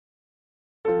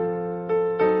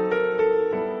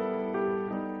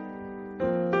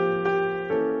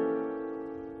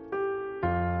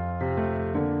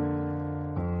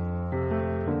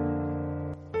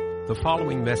The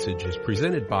following message is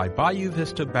presented by Bayou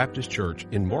Vista Baptist Church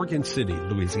in Morgan City,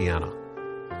 Louisiana.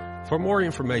 For more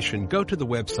information, go to the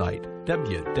website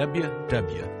www.bvbch.org.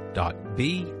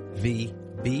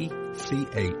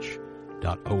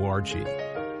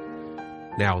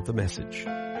 Now the message.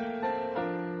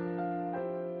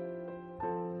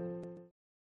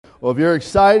 Well, if you're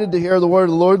excited to hear the word of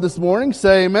the Lord this morning,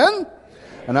 say amen.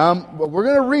 And we're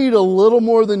going to read a little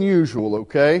more than usual,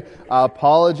 okay? I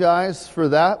apologize for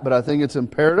that, but I think it's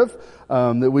imperative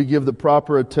that we give the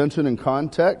proper attention and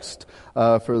context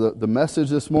for the message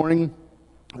this morning.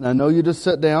 And I know you just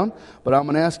sat down, but I'm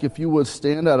going to ask if you would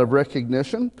stand out of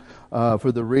recognition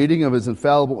for the reading of His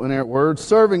infallible inerrant word,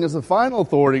 serving as the final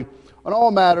authority on all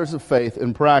matters of faith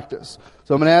and practice.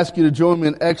 So I'm going to ask you to join me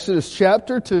in Exodus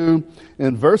chapter 2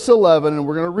 in verse 11, and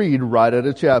we're going to read right out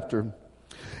of chapter.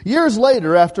 Years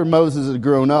later, after Moses had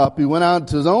grown up, he went out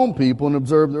to his own people and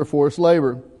observed their forced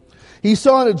labor. He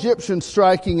saw an Egyptian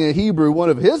striking a Hebrew, one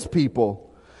of his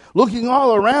people. Looking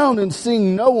all around and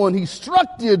seeing no one, he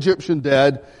struck the Egyptian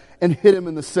dead and hid him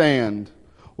in the sand.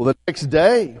 Well, the next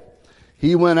day,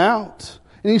 he went out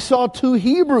and he saw two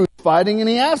Hebrews fighting, and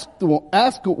he asked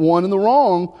one in the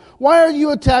wrong, "Why are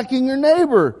you attacking your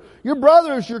neighbor? Your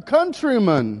brothers, your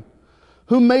countrymen.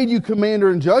 Who made you commander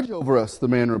and judge over us?" The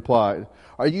man replied.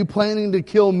 "Are you planning to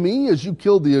kill me as you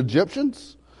killed the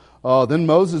Egyptians?" Then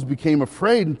Moses became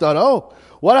afraid and thought,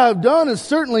 what I've done is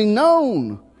certainly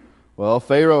known. Well,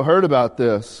 Pharaoh heard about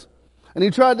this, and he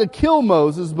tried to kill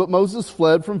Moses, but Moses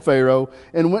fled from Pharaoh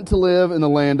and went to live in the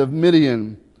land of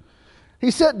Midian. He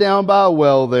sat down by a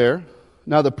well there.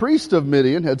 Now the priest of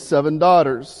Midian had 7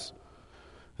 daughters.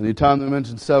 Anytime they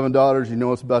mention 7 daughters, you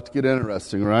know it's about to get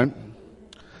interesting, right?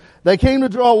 They came to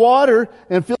draw water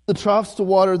and filled the troughs to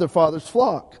water their father's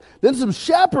flock. Then some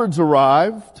shepherds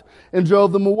arrived and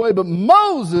drove them away. But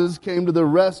Moses came to their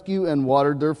rescue and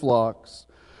watered their flocks.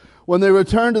 When they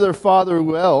returned to their father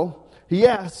well, he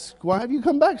asked, "Why have you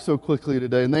come back so quickly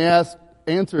today?" And they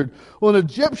answered, "Well, an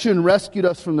Egyptian rescued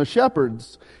us from the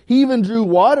shepherds. He even drew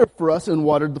water for us and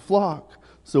watered the flock."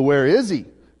 "So where is he?"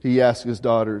 he asked his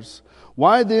daughters.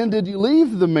 "Why then did you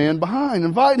leave the man behind?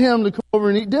 Invite him to come over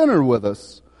and eat dinner with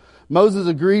us." Moses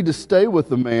agreed to stay with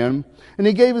the man, and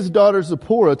he gave his daughter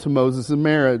Zipporah to Moses in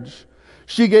marriage.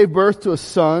 She gave birth to a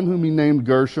son whom he named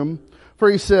Gershom, for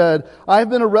he said, "I have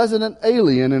been a resident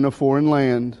alien in a foreign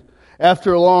land."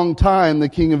 After a long time, the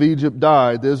king of Egypt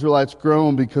died. The Israelites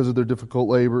groaned because of their difficult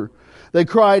labor. They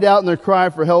cried out, and their cry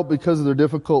for help because of their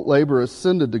difficult labor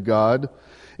ascended to God.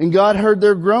 And God heard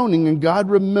their groaning, and God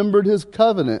remembered His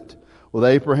covenant with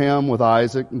Abraham, with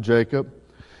Isaac, and Jacob.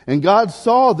 And God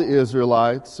saw the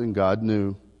Israelites, and God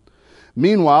knew.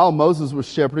 Meanwhile, Moses was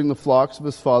shepherding the flocks of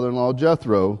his father-in-law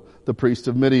Jethro, the priest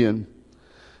of Midian.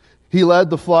 He led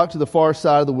the flock to the far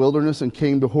side of the wilderness and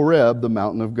came to Horeb, the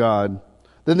mountain of God.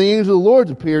 Then the angel of the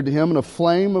Lord appeared to him in a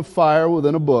flame of fire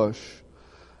within a bush.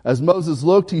 As Moses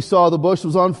looked, he saw the bush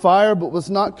was on fire but was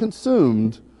not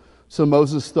consumed. So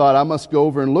Moses thought, "I must go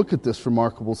over and look at this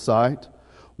remarkable sight.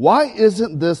 Why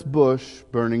isn't this bush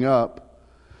burning up?"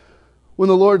 When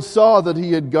the Lord saw that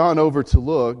he had gone over to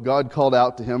look, God called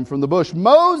out to him from the bush,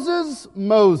 "Moses,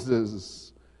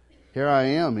 Moses." "Here I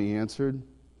am," he answered.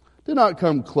 "Do not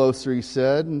come closer," he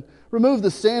said, "and remove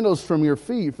the sandals from your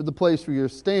feet, for the place where you're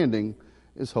standing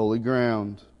is holy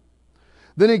ground."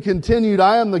 Then he continued,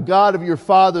 "I am the God of your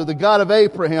father, the God of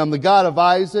Abraham, the God of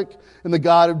Isaac, and the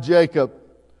God of Jacob."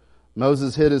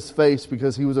 Moses hid his face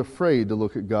because he was afraid to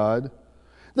look at God.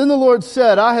 Then the Lord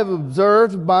said, "I have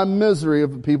observed my misery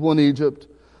of the people in Egypt.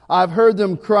 I've heard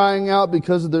them crying out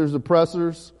because of their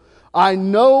oppressors. I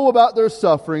know about their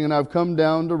suffering, and I've come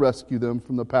down to rescue them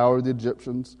from the power of the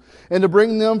Egyptians, and to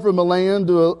bring them from a land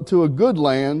to a good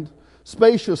land,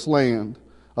 spacious land,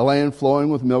 a land flowing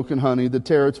with milk and honey, the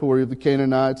territory of the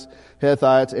Canaanites,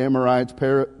 Hittites, Amorites,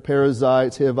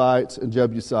 Perizzites, Hivites, and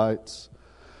Jebusites.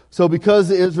 So because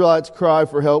the Israelites' cry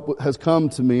for help has come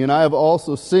to me, and I have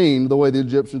also seen the way the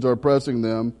Egyptians are oppressing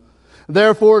them,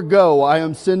 therefore go, I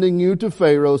am sending you to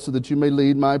Pharaoh so that you may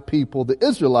lead my people, the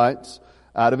Israelites,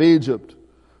 out of Egypt."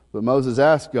 But Moses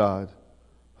asked God,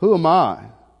 "Who am I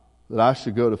that I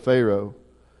should go to Pharaoh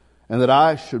and that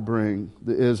I should bring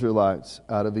the Israelites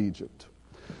out of Egypt?"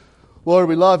 Lord,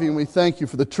 we love you and we thank you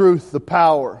for the truth, the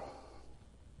power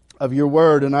of your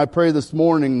word. And I pray this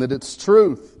morning that its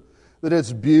truth, that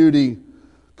its beauty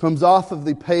comes off of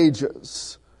the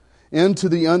pages into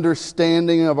the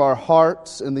understanding of our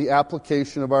hearts and the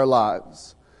application of our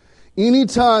lives.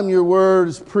 Anytime your word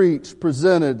is preached,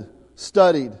 presented,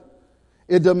 studied,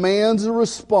 it demands a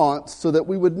response so that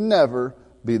we would never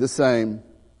be the same.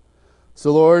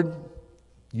 So Lord,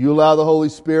 You allow the Holy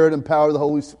Spirit, empower the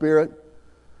Holy Spirit.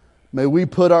 May we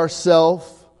put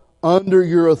ourselves under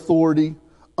your authority,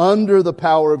 under the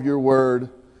power of your word,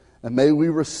 and may we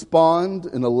respond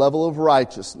in a level of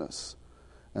righteousness.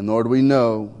 And Lord, we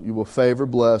know you will favor,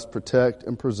 bless, protect,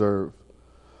 and preserve.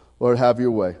 Lord, have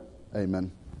your way.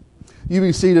 Amen. You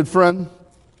be seated, friend.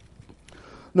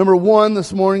 Number one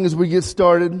this morning as we get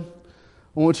started,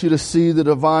 I want you to see the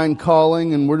divine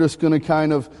calling, and we're just going to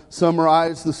kind of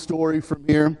summarize the story from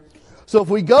here. So if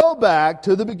we go back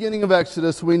to the beginning of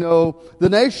Exodus, we know the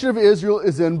nation of Israel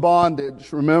is in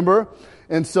bondage, remember?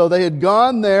 And so they had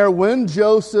gone there when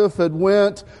Joseph had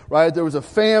went, right? There was a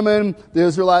famine. The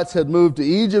Israelites had moved to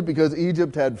Egypt because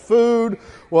Egypt had food.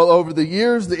 Well, over the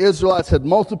years, the Israelites had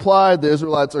multiplied. The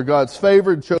Israelites are God's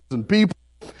favored, chosen people.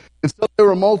 And so they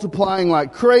were multiplying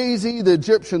like crazy. The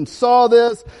Egyptians saw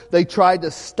this. They tried to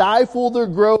stifle their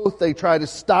growth. They tried to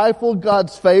stifle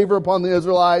God's favor upon the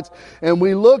Israelites. And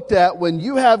we looked at when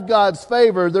you have God's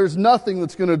favor, there's nothing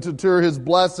that's going to deter His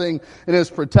blessing and His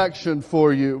protection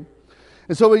for you.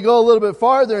 And so we go a little bit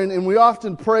farther and we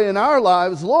often pray in our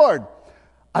lives, Lord,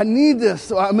 I need this.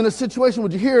 So I'm in a situation,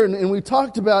 would you hear? And we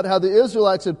talked about how the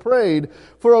Israelites had prayed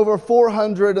for over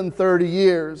 430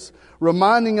 years.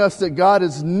 Reminding us that God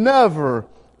is never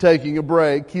taking a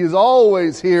break. He is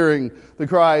always hearing the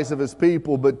cries of His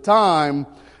people. But time,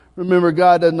 remember,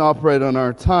 God doesn't operate on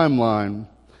our timeline.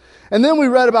 And then we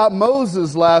read about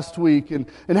Moses last week and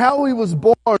how he was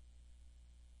born.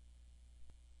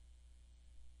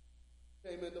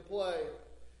 Came into play.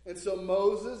 And so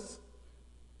Moses,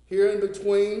 here in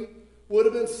between, would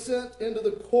have been sent into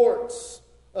the courts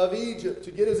of Egypt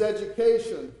to get his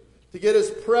education, to get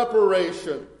his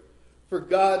preparation for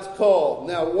God's call.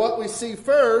 Now, what we see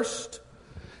first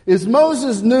is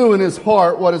Moses knew in his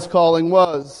heart what his calling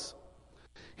was.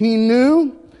 He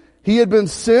knew he had been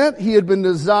sent, he had been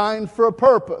designed for a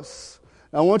purpose.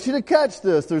 Now, I want you to catch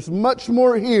this. There's much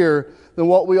more here than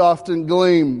what we often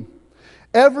glean.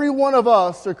 Every one of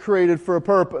us are created for a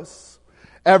purpose.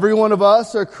 Every one of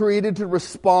us are created to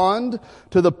respond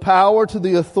to the power, to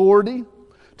the authority,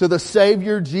 to the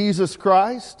Savior, Jesus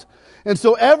Christ. And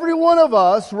so every one of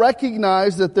us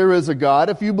recognize that there is a God.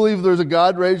 If you believe there's a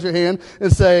God, raise your hand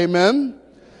and say amen.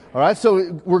 All right,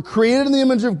 so we're created in the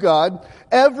image of God.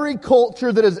 Every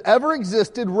culture that has ever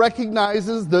existed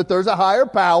recognizes that there's a higher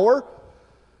power.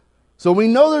 So we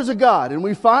know there's a God, and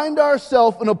we find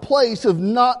ourselves in a place of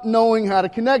not knowing how to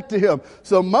connect to Him.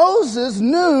 So Moses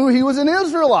knew he was an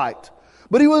Israelite,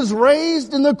 but he was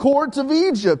raised in the courts of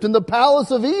Egypt, in the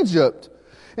palace of Egypt.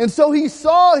 And so he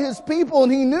saw his people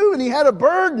and he knew and he had a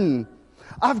burden.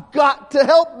 I've got to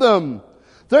help them.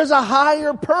 There's a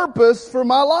higher purpose for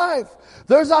my life.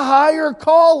 There's a higher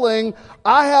calling.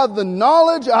 I have the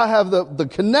knowledge. I have the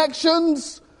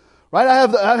connections. Right?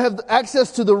 I have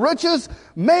access to the riches.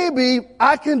 Maybe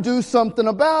I can do something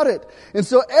about it. And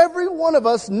so every one of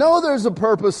us know there's a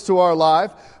purpose to our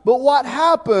life. But what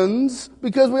happens,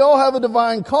 because we all have a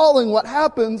divine calling, what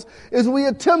happens is we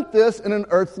attempt this in an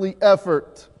earthly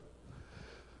effort.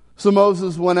 So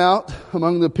Moses went out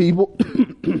among the people.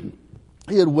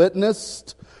 He had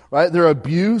witnessed, right, their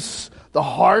abuse, the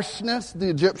harshness the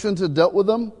Egyptians had dealt with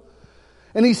them.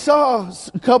 And he saw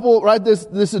a couple, right,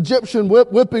 this Egyptian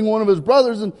whipping one of his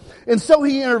brothers. And so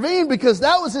he intervened because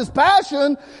that was his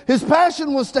passion. His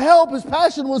passion was to help. His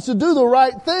passion was to do the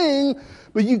right thing.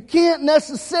 But you can't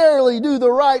necessarily do the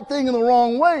right thing in the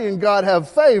wrong way and God have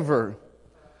favor.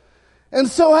 And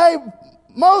so, hey,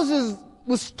 Moses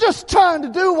was just trying to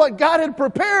do what God had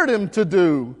prepared him to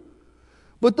do.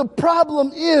 But the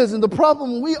problem is, and the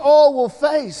problem we all will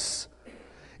face,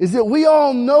 is that we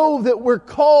all know that we're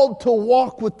called to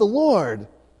walk with the Lord.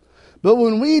 But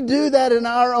when we do that in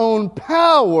our own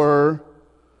power,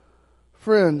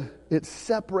 friend, it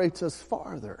separates us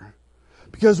farther.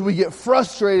 Because we get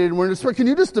frustrated and we're desperate. Can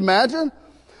you just imagine?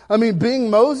 I mean, being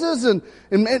Moses and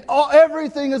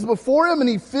everything is before him and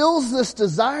he feels this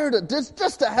desire to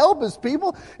just to help his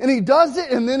people. And he does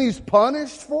it and then he's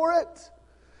punished for it.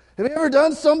 Have you ever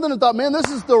done something and thought, man,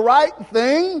 this is the right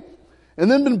thing? And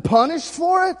then been punished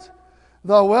for it?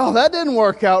 Thought, well, that didn't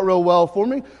work out real well for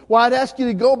me. Well, I'd ask you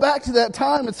to go back to that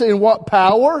time and say, in what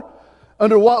power,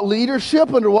 under what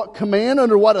leadership, under what command,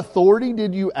 under what authority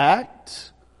did you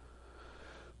act?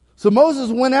 So Moses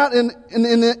went out and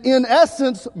in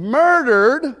essence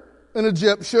murdered an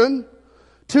Egyptian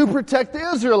to protect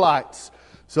the Israelites.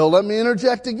 So let me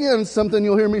interject again, something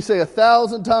you'll hear me say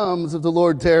 1,000 times if the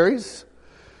Lord tarries.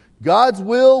 God's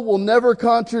will never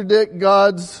contradict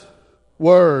God's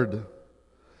word.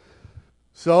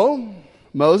 So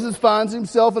Moses finds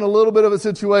himself in a little bit of a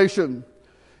situation.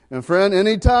 And friend,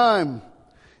 anytime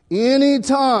Any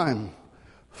time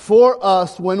for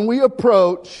us when we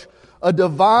approach a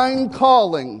divine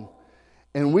calling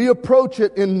and we approach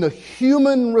it in the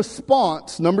human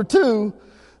response, number two,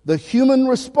 the human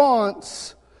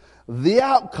response, the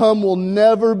outcome will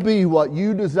never be what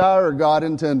you desire or God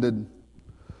intended.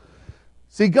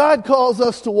 See, God calls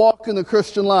us to walk in the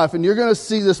Christian life, and you're going to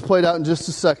see this played out in just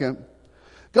a second.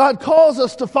 God calls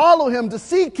us to follow Him, to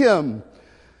seek Him.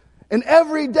 And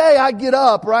every day I get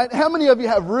up, right? How many of you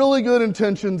have really good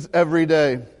intentions every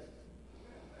day?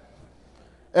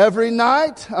 Every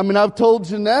night, I've told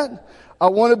Jeanette, I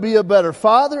want to be a better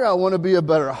father. I want to be a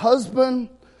better husband.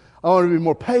 I want to be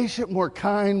more patient, more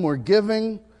kind, more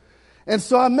giving. And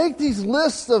so I make these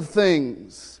lists of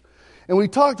things. And we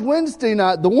talked Wednesday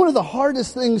night, one of the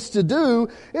hardest things to do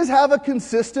is have a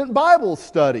consistent Bible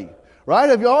study. Right?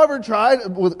 Have you all ever tried,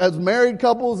 as married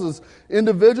couples, as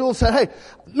individuals, said, hey,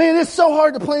 man, it's so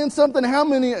hard to plan something. How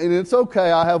many, and it's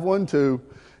okay, I have one too,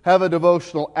 have a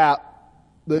devotional app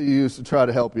that you use to try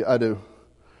to help you. I do.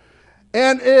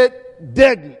 And it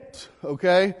didn't,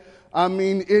 okay?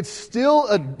 It's still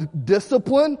a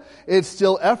discipline. It's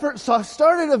still effort. So I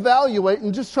started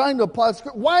evaluating, just trying to apply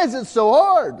scripture. Why is it so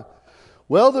hard?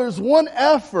 Well, there's one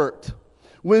effort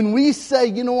when we say,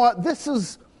 you know what, this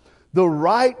is the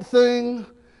right thing.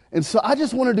 And so I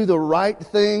just want to do the right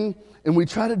thing. And we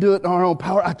try to do it in our own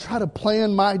power. I try to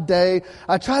plan my day.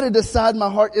 I try to decide in my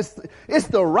heart, it's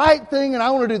the right thing and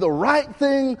I want to do the right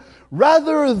thing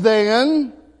rather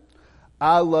than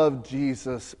I love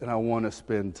Jesus and I want to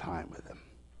spend time with Him.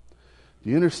 Do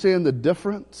you understand the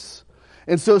difference?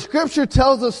 And so Scripture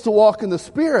tells us to walk in the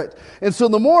Spirit. And so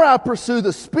the more I pursue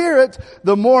the Spirit,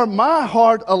 the more my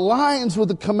heart aligns with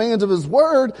the commands of His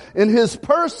Word in His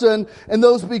person, and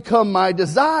those become my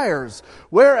desires.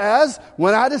 Whereas,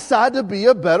 when I decide to be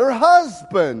a better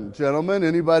husband, gentlemen,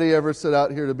 anybody ever set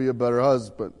out here to be a better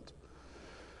husband?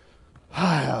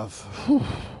 I have. Whew.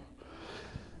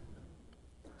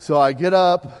 So I get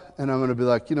up, and I'm going to be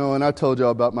like, and I told y'all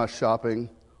about my shopping.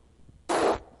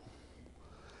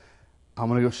 I'm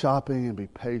going to go shopping and be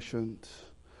patient.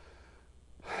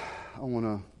 I want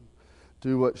to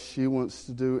do what she wants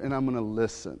to do, and I'm going to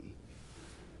listen.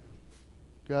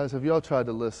 Guys, have y'all tried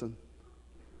to listen?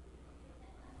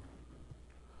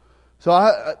 So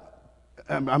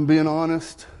I'm being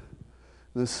honest.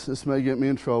 This may get me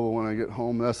in trouble when I get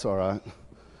home. That's all right.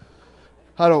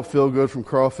 I don't feel good from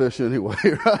crawfish anyway,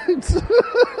 right?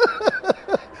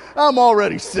 I'm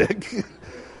already sick.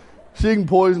 She can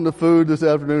poison the food this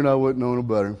afternoon, I wouldn't know no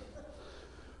better.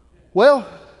 Well,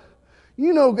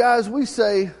 guys, we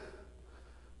say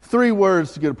 3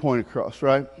 words to get a point across,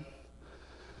 right?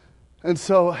 And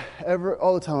so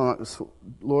all the time I'm like,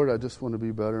 Lord, I just want to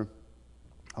be better.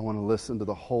 I want to listen to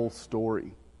the whole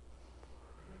story.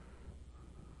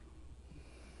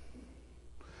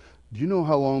 Do you know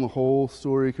how long the whole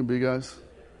story can be, guys?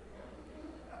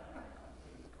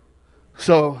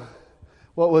 So,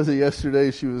 what was it yesterday?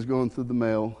 She was going through the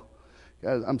mail.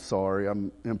 Guys, I'm sorry,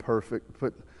 I'm imperfect.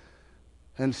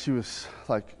 And she was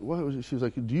like, what was it? She was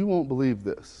like, you won't believe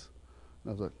this. And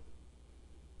I was like,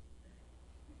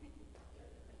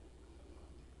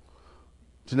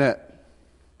 Jeanette,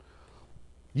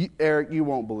 Eric, you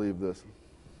won't believe this.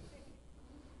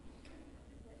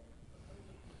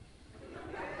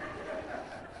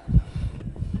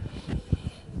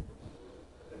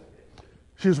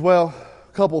 She was, well,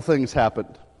 a couple things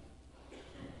happened.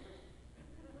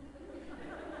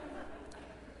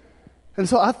 And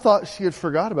so I thought she had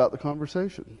forgot about the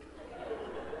conversation.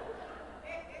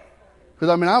 Because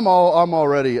I'm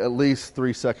already at least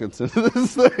 3 seconds into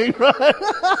this thing, right?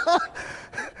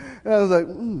 And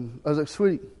I was like,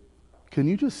 sweetie, can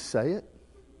you just say it?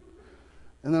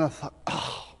 And then I thought,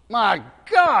 oh my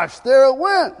gosh, there it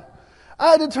went.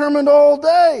 I determined all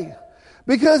day.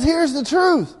 Because here's the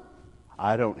truth.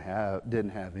 I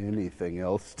didn't have anything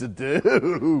else to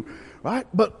do, right?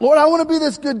 But Lord, I want to be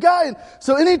this good guy. And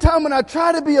so anytime when I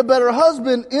try to be a better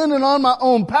husband in and on my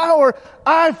own power,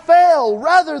 I fail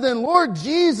rather than, Lord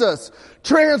Jesus,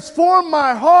 transform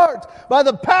my heart by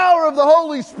the power of the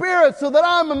Holy Spirit so that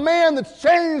I'm a man that's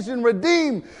changed and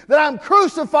redeemed, that I'm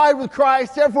crucified with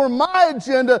Christ. Therefore, my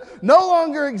agenda no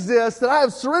longer exists, that I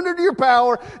have surrendered to your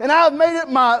power and I have made it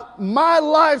my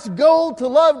life's goal to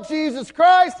love Jesus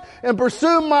Christ and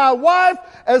pursue my wife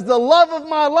as the love of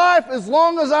my life as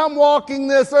long as I'm walking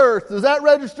this earth. Does that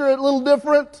register a little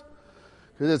different?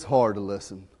 Because it's hard to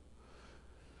listen.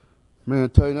 Man, I'll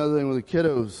tell you another thing with the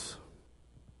kiddos.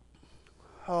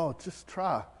 Oh, just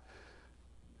try.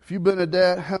 If you've been a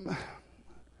dad,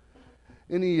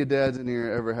 any of your dads in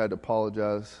here ever had to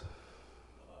apologize?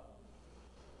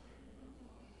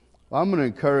 I'm going to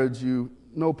encourage you,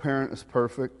 no parent is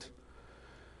perfect.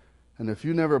 And if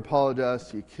you never apologize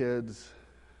to your kids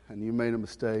and you made a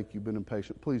mistake, you've been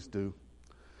impatient, please do.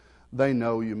 They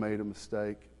know you made a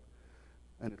mistake,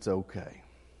 and it's okay.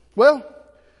 Well,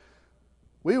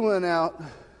 we went out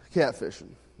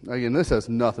catfishing. Again, this has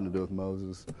nothing to do with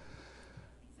Moses.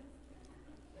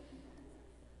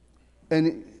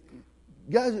 And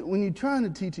guys, when you're trying to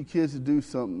teach your kids to do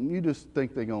something, you just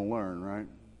think they're going to learn, right?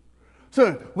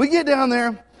 So we get down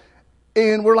there,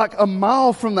 and we're like a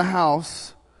mile from the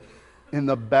house, and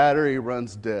the battery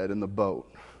runs dead in the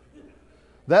boat.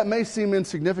 That may seem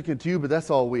insignificant to you, but that's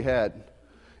all we had.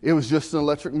 It was just an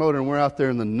electric motor, and we're out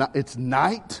there it's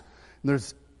night.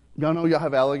 And y'all know y'all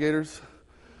have alligators?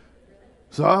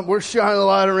 So we're shining the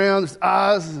light around, there's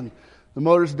eyes, and the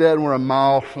motor's dead, and we're a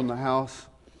mile from the house.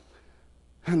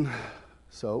 And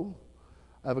so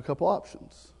I have a couple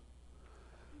options.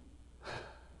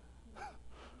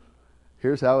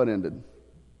 Here's how it ended.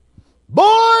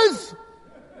 Boys!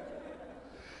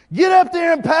 Get up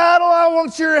there and paddle. I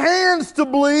want your hands to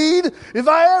bleed. If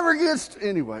I ever get...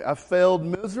 Anyway, I failed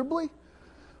miserably.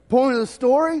 Point of the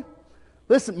story.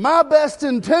 Listen, my best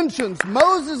intentions,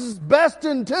 Moses' best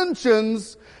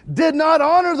intentions, did not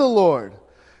honor the Lord.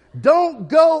 Don't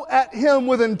go at him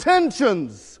with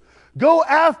intentions. Go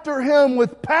after him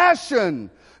with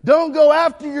passion. Don't go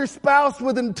after your spouse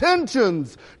with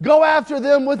intentions. Go after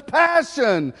them with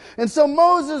passion. And so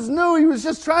Moses knew he was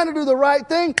just trying to do the right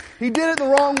thing. He did it the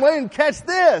wrong way, and catch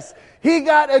this. He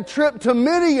got a trip to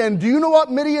Midian. Do you know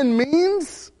what Midian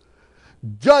means?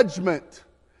 Judgment.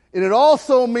 And it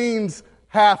also means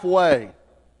halfway.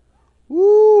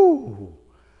 Woo!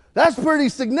 That's pretty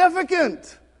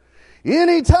significant.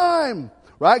 Anytime,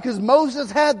 right? Because Moses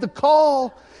had the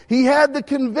call. He had the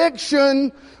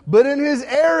conviction, but in his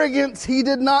arrogance, he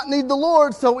did not need the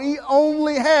Lord, so he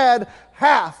only had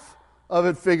half of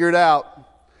it figured out.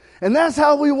 And that's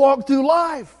how we walk through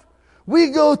life. We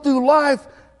go through life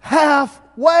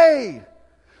halfway.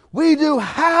 We do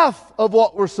half of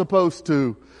what we're supposed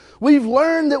to. We've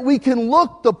learned that we can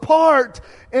look the part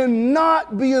and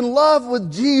not be in love with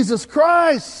Jesus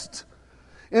Christ.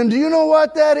 And do you know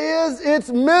what that is? It's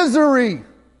misery.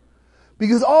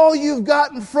 Because all you've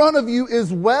got in front of you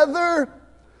is whether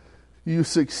you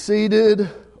succeeded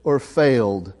or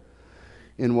failed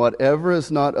in whatever is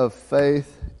not of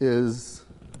faith is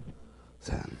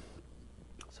sin.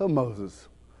 So Moses.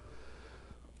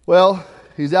 Well,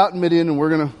 he's out in Midian, and we're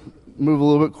going to move a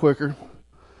little bit quicker.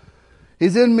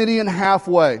 He's in Midian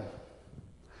halfway.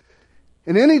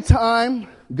 And any time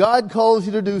God calls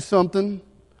you to do something,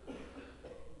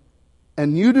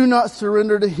 and you do not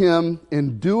surrender to Him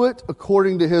and do it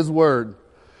according to His word,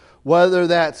 whether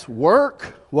that's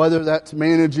work, whether that's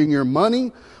managing your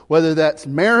money, whether that's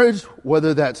marriage,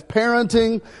 whether that's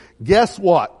parenting, guess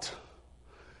what?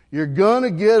 You're going to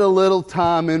get a little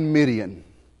time in Midian.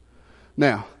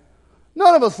 Now,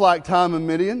 none of us like time in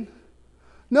Midian.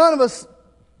 None of us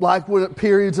like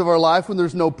periods of our life when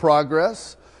there's no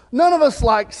progress. None of us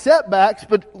like setbacks,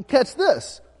 but catch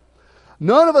this.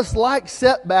 None of us like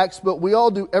setbacks, but we all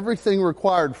do everything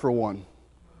required for one.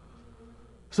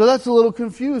 So that's a little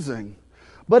confusing.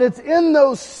 But it's in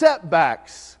those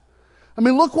setbacks. I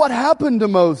mean, look what happened to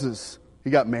Moses. He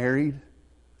got married.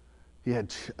 He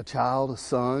had a child, a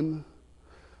son.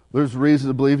 There's reason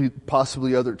to believe he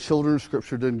possibly other children.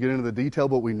 Scripture didn't get into the detail,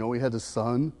 but we know he had a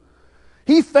son.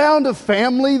 He found a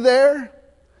family there.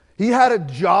 He had a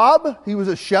job. He was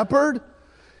a shepherd.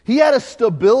 He had a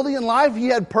stability in life. He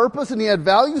had purpose and he had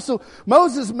value. So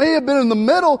Moses may have been in the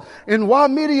middle, and while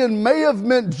Midian may have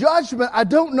meant judgment, I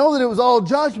don't know that it was all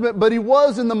judgment, but he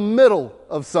was in the middle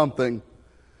of something.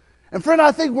 And friend,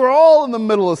 I think we're all in the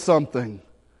middle of something.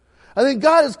 I think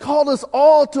God has called us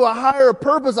all to a higher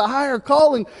purpose, a higher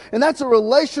calling, and that's a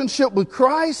relationship with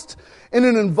Christ and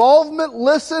an involvement,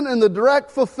 listen, in the direct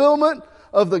fulfillment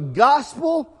of the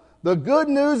gospel, the good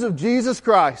news of Jesus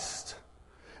Christ.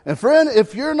 And friend,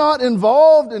 if you're not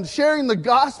involved in sharing the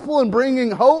gospel and bringing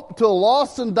hope to a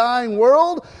lost and dying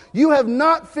world, you have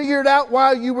not figured out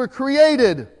why you were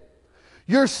created.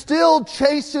 You're still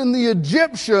chasing the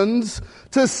Egyptians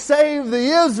to save the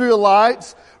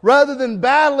Israelites rather than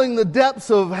battling the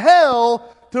depths of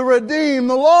hell to redeem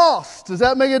the lost. Does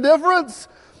that make a difference?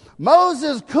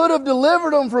 Moses could have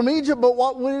delivered them from Egypt, but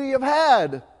what would he have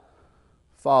had?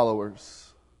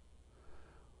 Followers.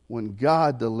 When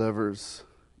God delivers,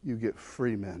 you get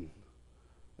free men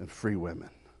and free women.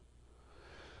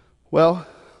 Well,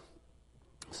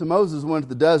 so Moses went to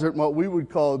the desert, and what we would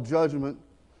call judgment,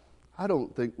 I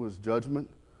don't think was judgment.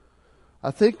 I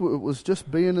think it was just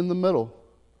being in the middle.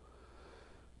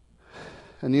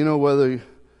 And you know, whether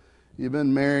You've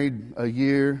been married a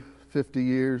year, 50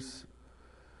 years.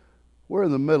 We're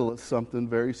in the middle of something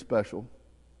very special.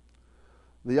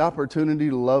 The opportunity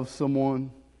to love someone,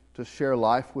 to share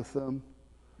life with them,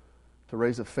 to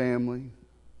raise a family,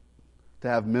 to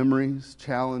have memories,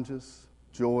 challenges,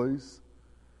 joys.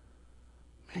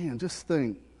 Man, just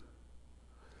think.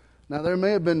 Now, there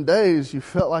may have been days you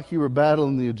felt like you were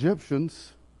battling the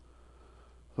Egyptians,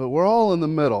 but we're all in the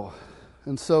middle.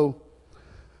 And so,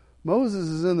 Moses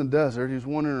is in the desert. He's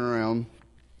wandering around,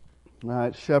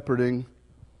 right, shepherding.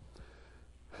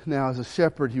 Now, as a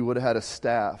shepherd, he would have had a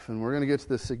staff, and we're going to get to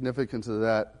the significance of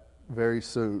that very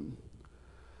soon.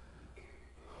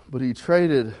 But he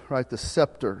traded, right, the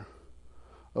scepter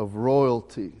of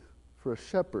royalty for a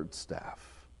shepherd's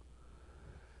staff.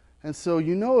 And so,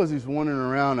 as he's wandering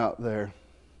around out there,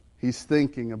 he's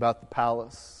thinking about the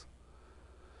palace.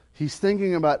 He's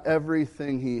thinking about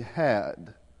everything he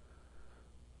had.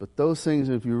 But those things,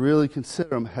 if you really consider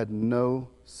them, had no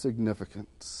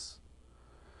significance.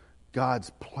 God's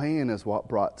plan is what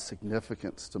brought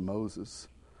significance to Moses.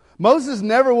 Moses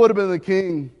never would have been the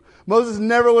king. Moses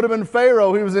never would have been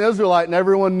Pharaoh. He was an Israelite and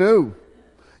everyone knew.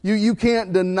 You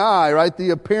can't deny, right,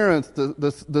 the appearance,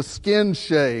 the skin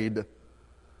shade.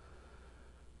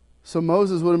 So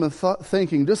Moses would have been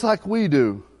thinking, just like we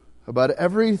do, about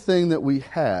everything that we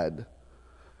had.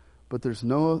 But there's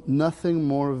nothing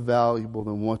more valuable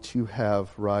than what you have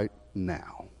right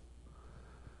now.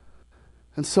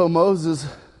 And so Moses,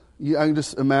 I can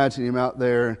just imagine him out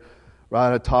there,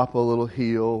 right atop a little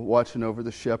hill, watching over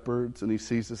the shepherds, and he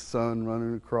sees his son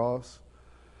running across,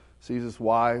 sees his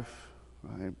wife,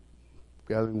 right,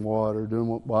 gathering water, doing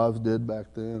what wives did back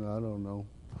then, I don't know.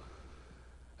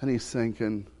 And he's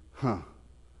thinking,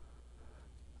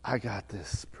 I got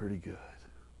this pretty good.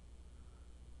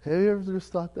 Have you ever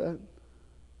just thought that?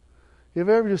 Have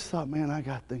you ever just thought, man, I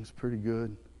got things pretty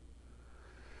good?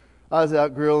 I was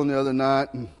out grilling the other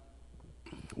night and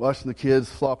watching the kids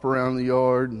flop around the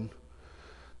yard, and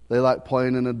they like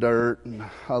playing in the dirt, and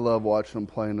I love watching them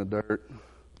play in the dirt.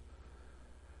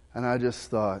 And I just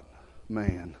thought,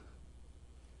 man,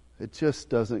 it just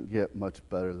doesn't get much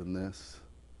better than this.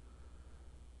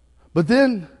 But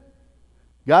then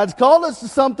God's called us to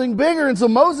something bigger, and so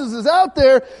Moses is out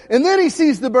there, and then he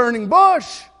sees the burning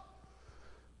bush.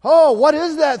 Oh, what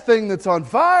is that thing that's on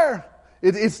fire?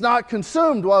 It's not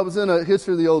consumed. Well, I was in a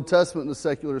history of the Old Testament in the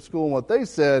secular school, and what they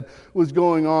said was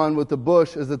going on with the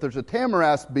bush is that there's a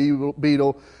tamarask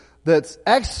beetle that's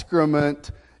excrement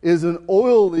is an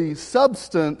oily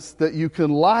substance that you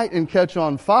can light and catch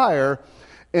on fire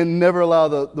and never allow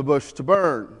the bush to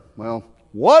burn. Well,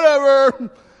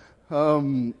 whatever.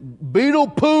 Beetle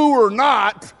poo or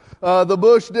not, the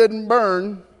bush didn't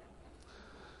burn.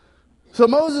 So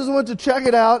Moses went to check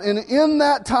it out, and in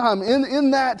that time,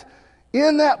 in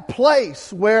that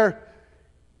place where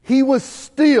he was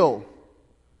still,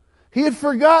 he had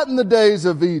forgotten the days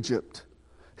of Egypt.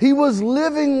 He was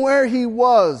living where he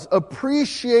was,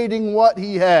 appreciating what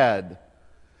he had.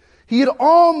 He had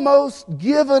almost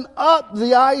given up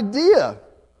the idea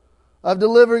of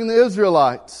delivering the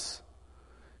Israelites.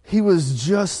 He was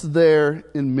just there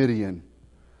in Midian.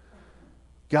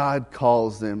 God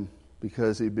calls them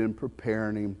because he'd been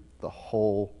preparing him the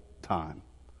whole time.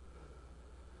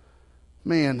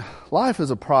 Man, life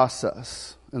is a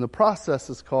process, and the process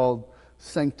is called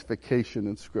sanctification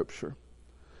in Scripture.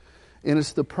 And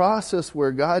it's the process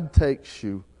where God takes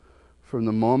you from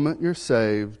the moment you're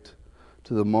saved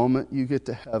to the moment you get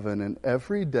to heaven, and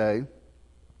every day,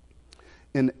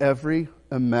 in every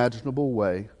imaginable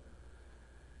way,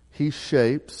 he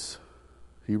shapes,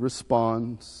 he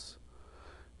responds,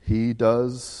 he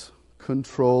does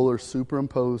control or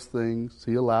superimpose things,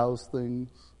 he allows things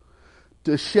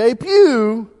to shape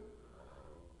you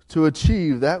to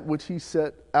achieve that which he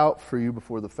set out for you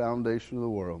before the foundation of the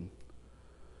world.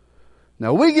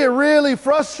 Now, we get really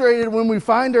frustrated when we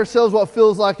find ourselves what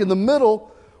feels like in the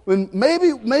middle, when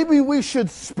maybe we should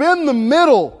spin the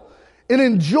middle and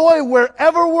enjoy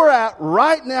wherever we're at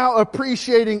right now,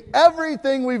 appreciating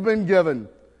everything we've been given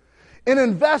and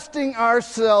investing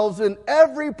ourselves in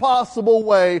every possible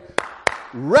way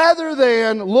rather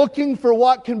than looking for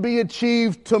what can be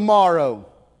achieved tomorrow.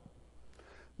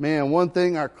 Man, one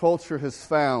thing our culture has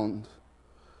found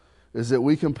is that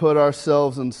we can put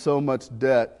ourselves in so much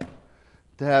debt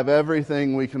to have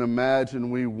everything we can imagine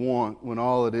we want when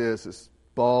all it is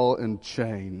ball and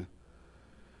chain.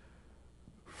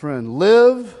 Friend,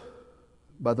 live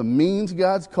by the means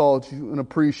God's called you and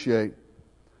appreciate.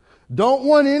 Don't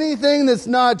want anything that's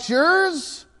not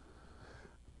yours.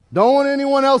 Don't want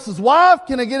anyone else's wife.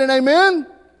 Can I get an amen?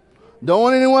 Don't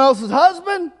want anyone else's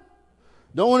husband.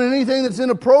 Don't want anything that's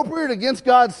inappropriate against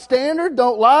God's standard.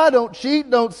 Don't lie, don't cheat,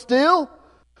 don't steal.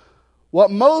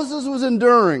 What Moses was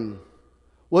enduring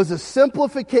was a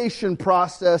simplification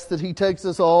process that he takes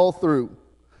us all through.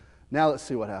 Now let's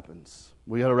see what happens.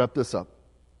 We got to wrap this up.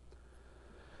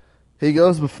 He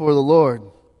goes before the Lord.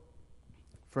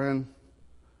 Friend,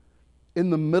 in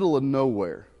the middle of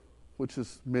nowhere, which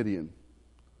is Midian,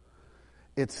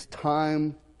 it's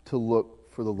time to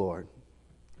look for the Lord.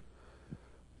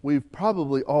 We've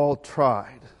probably all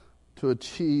tried to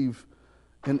achieve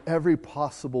in every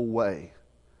possible way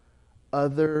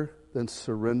other than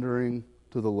surrendering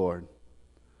to the Lord.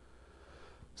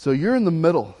 So you're in the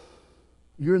middle.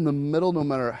 You're in the middle no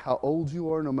matter how old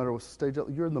you are, no matter what stage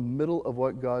you're in the middle of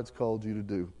what God's called you to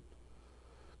do.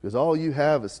 Because all you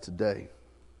have is today.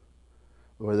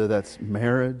 Whether that's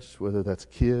marriage, whether that's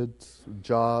kids,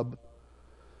 job.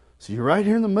 So you're right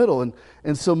here in the middle.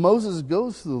 And so Moses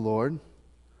goes to the Lord,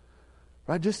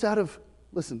 right, just out of,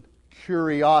 listen,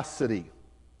 curiosity.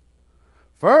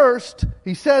 First,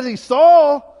 he says he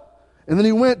saw, and then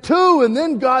he went to, and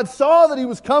then God saw that he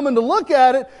was coming to look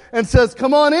at it and says,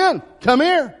 come on in, come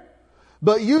here.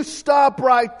 But you stop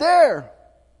right there.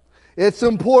 It's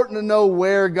important to know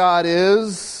where God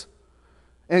is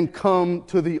and come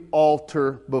to the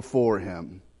altar before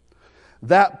Him.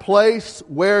 That place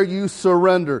where you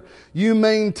surrender. You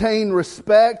maintain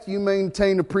respect, you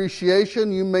maintain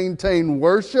appreciation, you maintain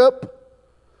worship.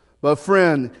 But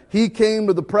friend, he came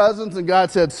to the presence and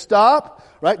God said, stop,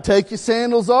 right? Take your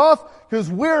sandals off because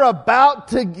we're about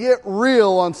to get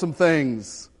real on some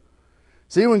things.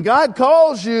 See, when God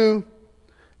calls you,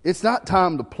 it's not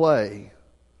time to play.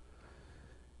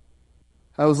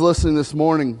 I was listening this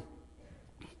morning.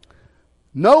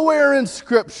 Nowhere in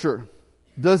Scripture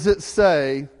does it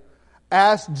say,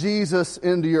 ask Jesus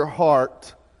into your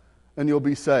heart and you'll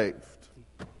be saved.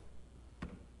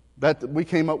 We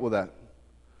came up with that.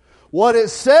 What it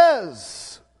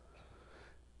says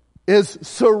is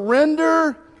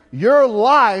surrender your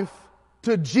life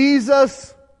to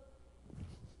Jesus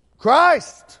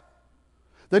Christ.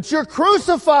 That you're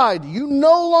crucified. You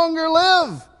no longer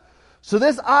live. So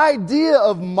this idea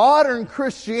of modern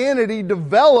Christianity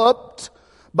developed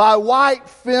by white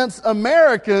fence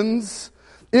Americans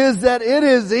is that it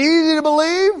is easy to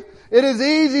believe, it is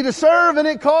easy to serve, and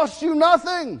it costs you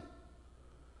nothing.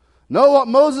 No, what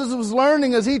Moses was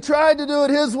learning as he tried to do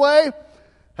it his way,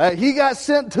 he got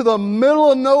sent to the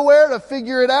middle of nowhere to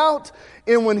figure it out.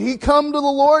 And when he come to the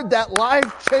Lord, that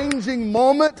life-changing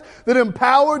moment that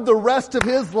empowered the rest of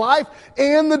his life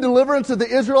and the deliverance of the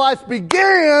Israelites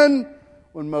began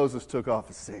when Moses took off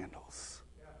his sandals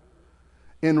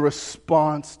in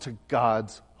response to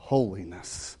God's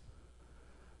holiness.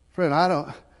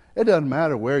 Friend, it doesn't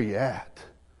matter where you're at.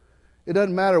 It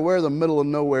doesn't matter where the middle of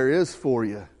nowhere is for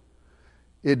you.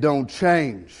 It don't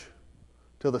change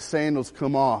till the sandals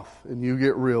come off and you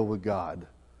get real with God.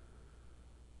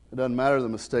 It doesn't matter the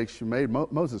mistakes you made.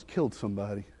 Moses killed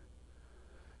somebody.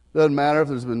 It doesn't matter if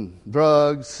there's been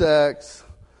drugs, sex,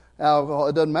 alcohol.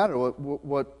 It doesn't matter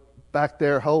what back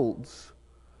there holds.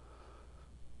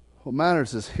 What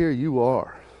matters is here you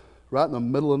are, right in the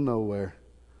middle of nowhere.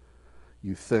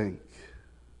 You think.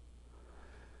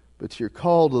 But you're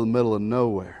called to the middle of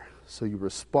nowhere, so you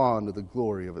respond to the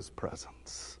glory of His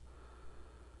presence.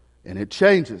 And it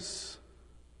changes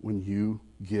when you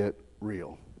get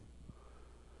real.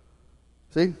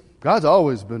 See, God's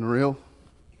always been real.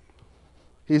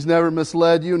 He's never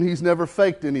misled you and He's never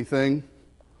faked anything.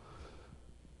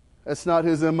 That's not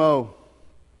His M.O.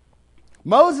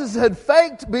 Moses had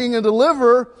faked being a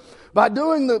deliverer by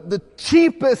doing the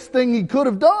cheapest thing he could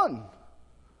have done.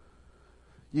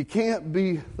 You can't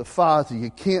be the father.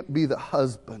 You can't be the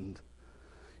husband.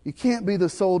 You can't be the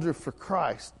soldier for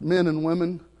Christ, men and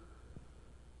women,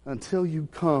 until you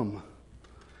come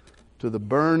to the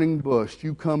burning bush.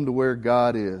 You come to where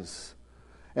God is.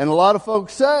 And a lot of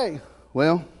folks say,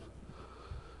 well,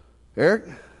 Eric,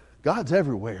 God's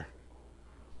everywhere.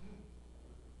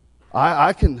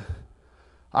 I can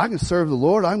serve the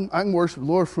Lord. I can worship the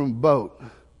Lord from a boat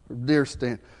or deer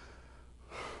stand.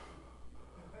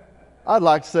 I'd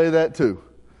like to say that too.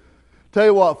 Tell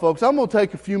you what, folks, I'm going to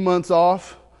take a few months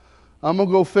off. I'm going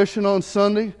to go fishing on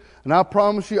Sunday, and I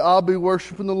promise you I'll be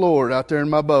worshiping the Lord out there in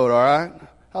my boat, all right?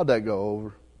 How'd that go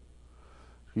over?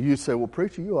 You say, well,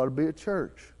 preacher, you ought to be at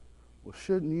church. Well,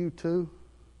 shouldn't you too?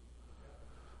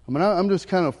 I mean, I'm just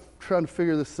kind of trying to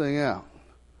figure this thing out.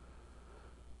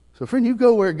 So, friend, you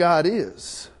go where God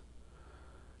is,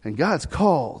 and God's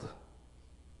called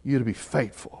you to be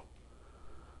faithful.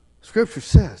 Scripture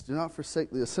says, do not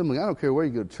forsake the assembly. I don't care where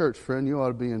you go to church, friend. You ought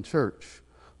to be in church.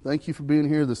 Thank you for being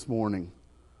here this morning.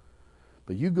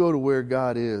 But you go to where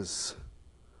God is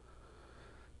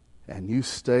and you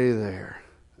stay there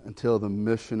until the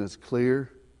mission is clear.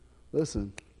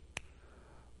 Listen,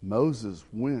 Moses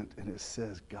went, and it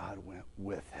says God went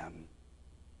with him.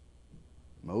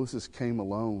 Moses came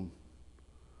alone,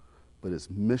 but his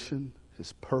mission,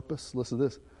 his purpose, listen to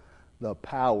this, the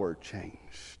power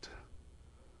changed.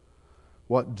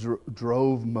 What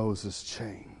drove Moses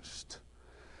changed.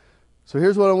 So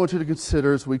here's what I want you to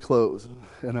consider as we close.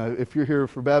 And if you're here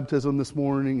for baptism this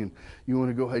morning and you want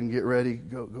to go ahead and get ready,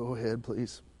 go ahead,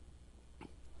 please.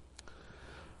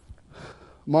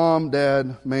 Mom,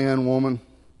 dad, man, woman,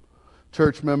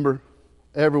 church member,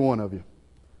 every one of you.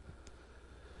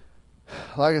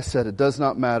 Like I said, it does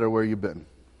not matter where you've been.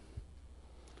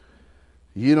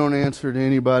 You don't answer to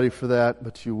anybody for that,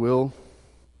 but you will,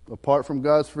 apart from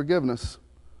God's forgiveness.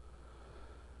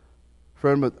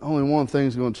 Friend, but only one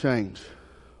thing's going to change.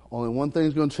 Only one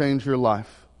thing's going to change your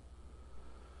life.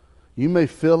 You may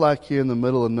feel like you're in the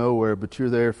middle of nowhere, but you're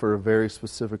there for a very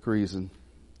specific reason.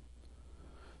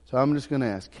 So I'm just going to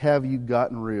ask, have you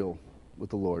gotten real with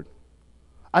the Lord?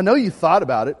 I know you thought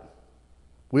about it.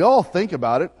 We all think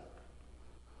about it.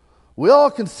 We all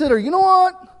consider, you know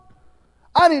what?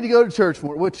 I need to go to church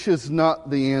more, which is not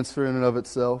the answer in and of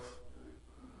itself.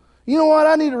 You know what?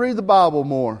 I need to read the Bible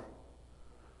more.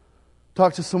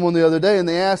 Talked to someone the other day and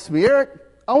they asked me, Eric,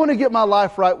 I want to get my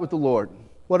life right with the Lord.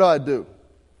 What do I do?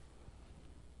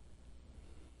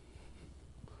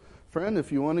 Friend,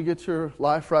 if you want to get your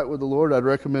life right with the Lord, I'd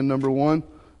recommend number one,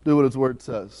 do what His Word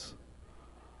says.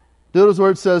 Do what His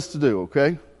Word says to do,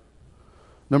 okay?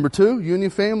 Number two, you and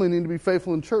your family need to be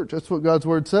faithful in church. That's what God's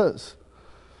Word says.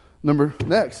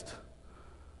 Next,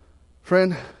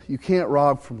 friend, you can't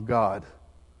rob from God.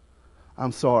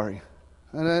 I'm sorry.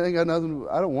 And I ain't got nothing.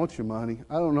 I don't want your money.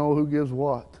 I don't know who gives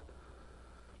what.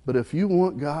 But if you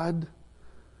want God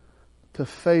to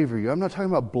favor you, I'm not talking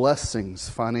about blessings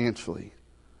financially.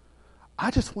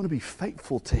 I just want to be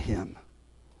faithful to Him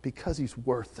because He's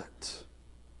worth it.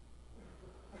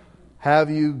 Have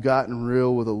you gotten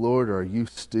real with the Lord, or are you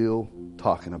still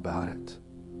talking about it?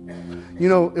 You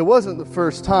know, it wasn't the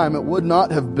first time. It would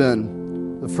not have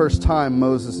been the first time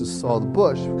Moses saw the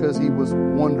bush because he was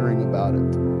wondering about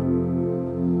it.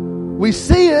 We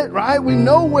see it, right? We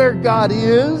know where God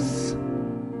is,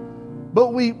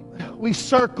 but we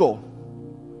circle.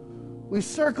 We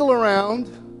circle around,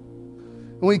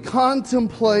 and we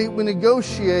contemplate, we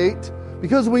negotiate,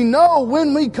 because we know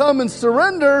when we come and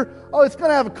surrender, it's going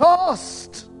to have a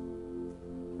cost.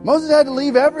 Moses had to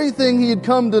leave everything he had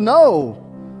come to know.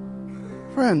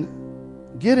 Friend,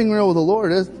 getting real with the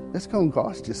Lord, it's going to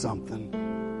cost you something.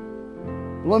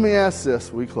 Let me ask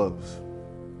this, we close.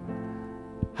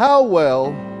 How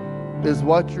well is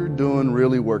what you're doing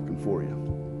really working for you?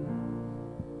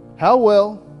 How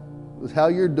well is how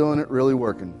you're doing it really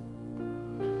working?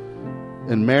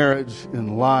 In marriage,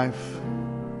 in life,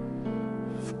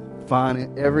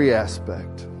 finding every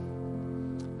aspect.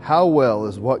 How well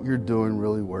is what you're doing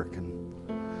really working?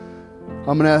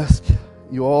 I'm going to ask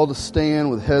you all to stand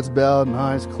with heads bowed and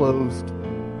eyes closed.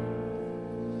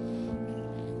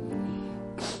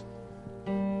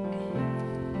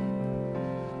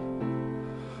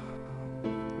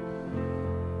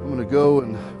 I'm going to go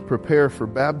and prepare for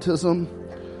baptism.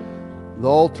 The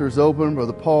altar's open.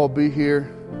 Brother Paul will be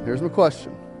here. Here's my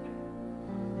question.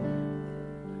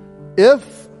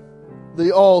 If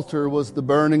the altar was the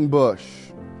burning bush,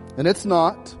 and it's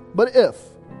not, but if,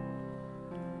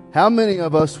 how many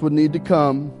of us would need to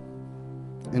come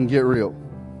and get real?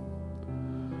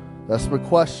 That's my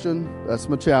question. That's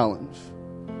my challenge.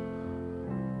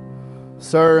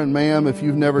 Sir and ma'am, if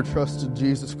you've never trusted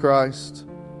Jesus Christ,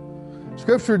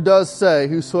 Scripture does say,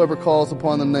 whosoever calls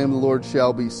upon the name of the Lord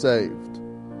shall be saved.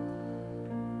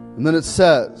 And then it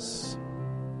says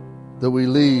that we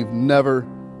leave never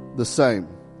the same.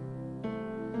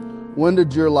 When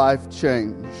did your life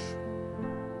change?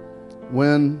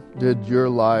 When did your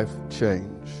life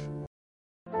change?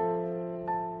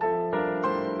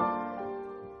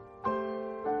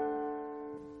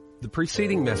 The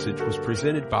preceding message was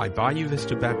presented by Bayou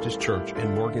Vista Baptist Church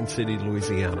in Morgan City,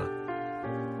 Louisiana.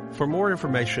 For more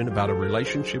information about a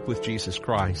relationship with Jesus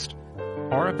Christ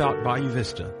or about Bayou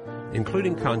Vista,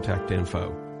 including contact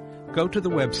info, go to the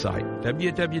website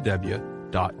www.bvbch.org.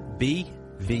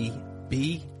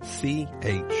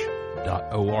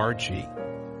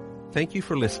 Thank you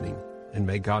for listening, and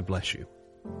may God bless you.